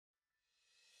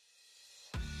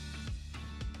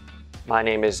My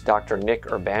name is Dr. Nick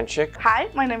Urbanchik. Hi,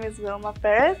 my name is Wilma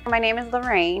Perez. My name is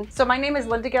Lorraine. So my name is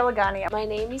Linda Galagani. My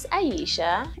name is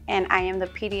Aisha. And I am the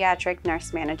pediatric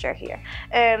nurse manager here.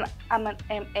 And I'm an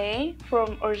MA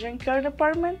from Urgent Care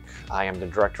Department. I am the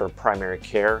Director of Primary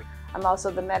Care. I'm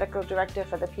also the medical director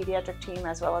for the pediatric team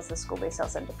as well as the school-based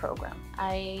health center program.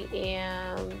 I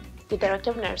am the director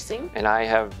of nursing. And I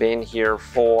have been here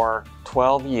for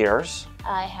 12 years.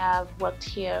 I have worked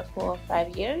here for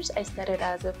 5 years. I started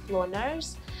as a floor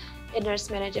nurse, a nurse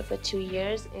manager for 2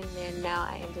 years, and then now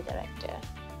I am the director.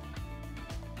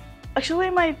 Actually,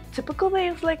 my typical day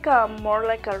is more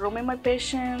like rooming my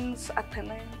patients,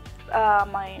 attending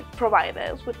my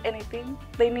providers with anything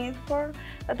they need for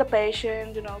the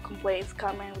patient, complaints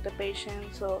coming with the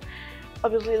patient. So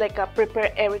obviously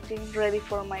prepare everything ready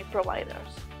for my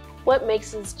providers. What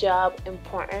makes this job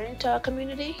important to our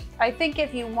community? I think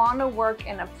if you want to work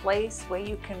in a place where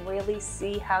you can really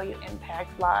see how you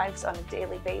impact lives on a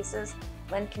daily basis,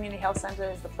 Lynn Community Health Center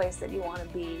is the place that you want to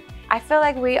be. I feel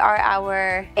like we are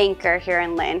our anchor here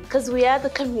in Lynn. Because we are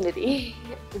the community.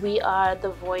 We are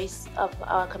the voice of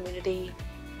our community.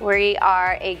 We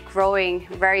are a growing,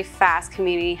 very fast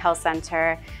community health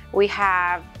center. We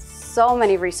have so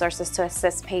many resources to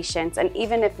assist patients, and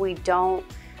even if we don't,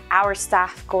 our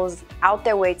staff goes out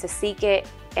their way to seek it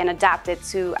and adapt it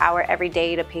to our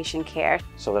everyday to patient care.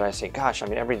 So that I say, gosh,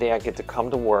 every day I get to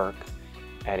come to work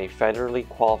at a federally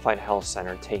qualified health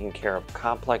center taking care of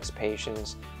complex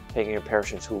patients, taking care of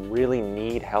patients who really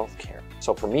need health care.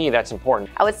 So for me, that's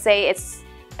important. I would say it's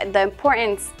the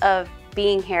importance of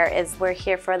being here is we're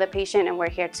here for the patient and we're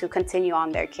here to continue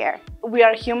on their care. We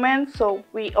are human, so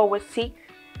we always seek,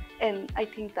 and I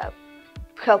think that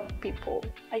help people.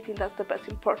 I think that's the best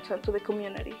important to the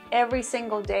community. Every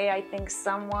single day, I think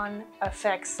someone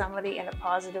affects somebody in a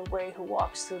positive way who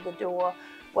walks through the door,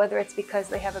 whether it's because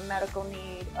they have a medical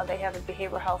need, or they have a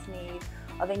behavioral health need,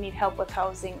 or they need help with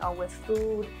housing or with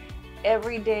food.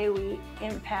 Every day we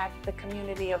impact the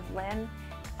community of Lynn.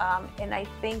 And I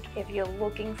think if you're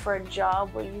looking for a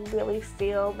job where you really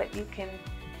feel that you can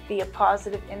be a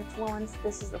positive influence,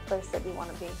 this is the place that you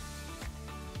want to be.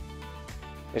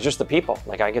 It's just the people.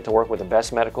 I get to work with the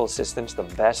best medical assistants, the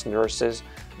best nurses,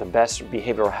 the best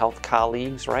behavioral health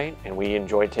colleagues, right? And we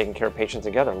enjoy taking care of patients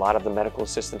together. A lot of the medical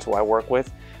assistants who I work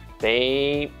with,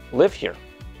 they live here.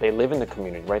 They live in the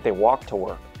community, right? They walk to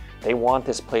work. They want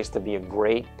this place to be a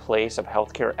great place of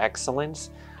healthcare excellence.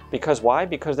 Because why?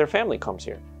 Because their family comes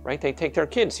here, right? They take their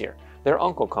kids here. Their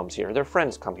uncle comes here. Their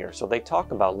friends come here. So they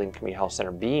talk about Lynn Community Health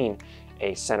Center being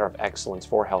a center of excellence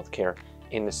for healthcare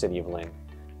in the city of Lynn.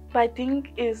 But I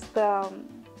think is the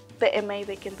MA,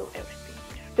 they can do everything.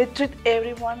 They treat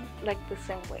everyone like the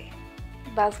same way.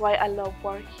 That's why I love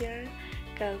work here,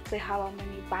 because they have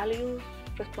many values,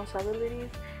 responsibilities,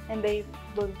 and they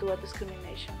don't do a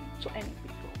discrimination to any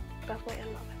people. That's why I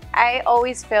love it. I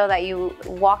always feel that you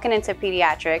walking into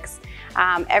pediatrics,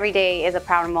 every day is a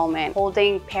proud moment.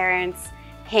 Holding parents'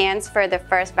 hands for the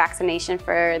first vaccination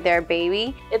for their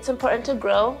baby. It's important to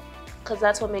grow, because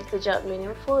that's what makes the job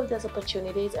meaningful. There's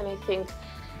opportunities, and I think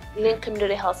Lynn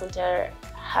Community Health Center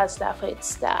has that for its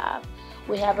staff.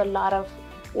 We have a lot of,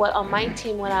 on my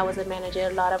team when I was a manager,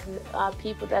 a lot of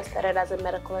people that started as a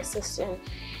medical assistant,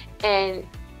 and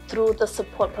through the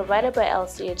support provided by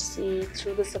LCHC,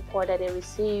 through the support that they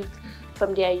received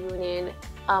from their union,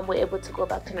 were able to go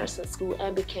back to nursing school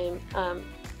and became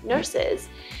nurses.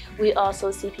 We also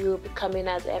see people becoming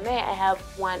as MA. I have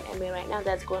one MA right now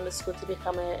that's going to school to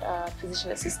become a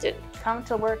physician assistant. Come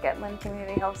to work at Lynn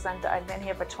Community Health Center. I've been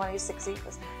here for 26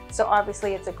 years. So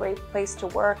obviously it's a great place to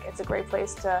work. It's a great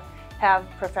place to have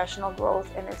professional growth,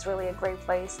 and it's really a great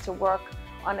place to work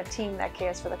on a team that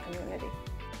cares for the community.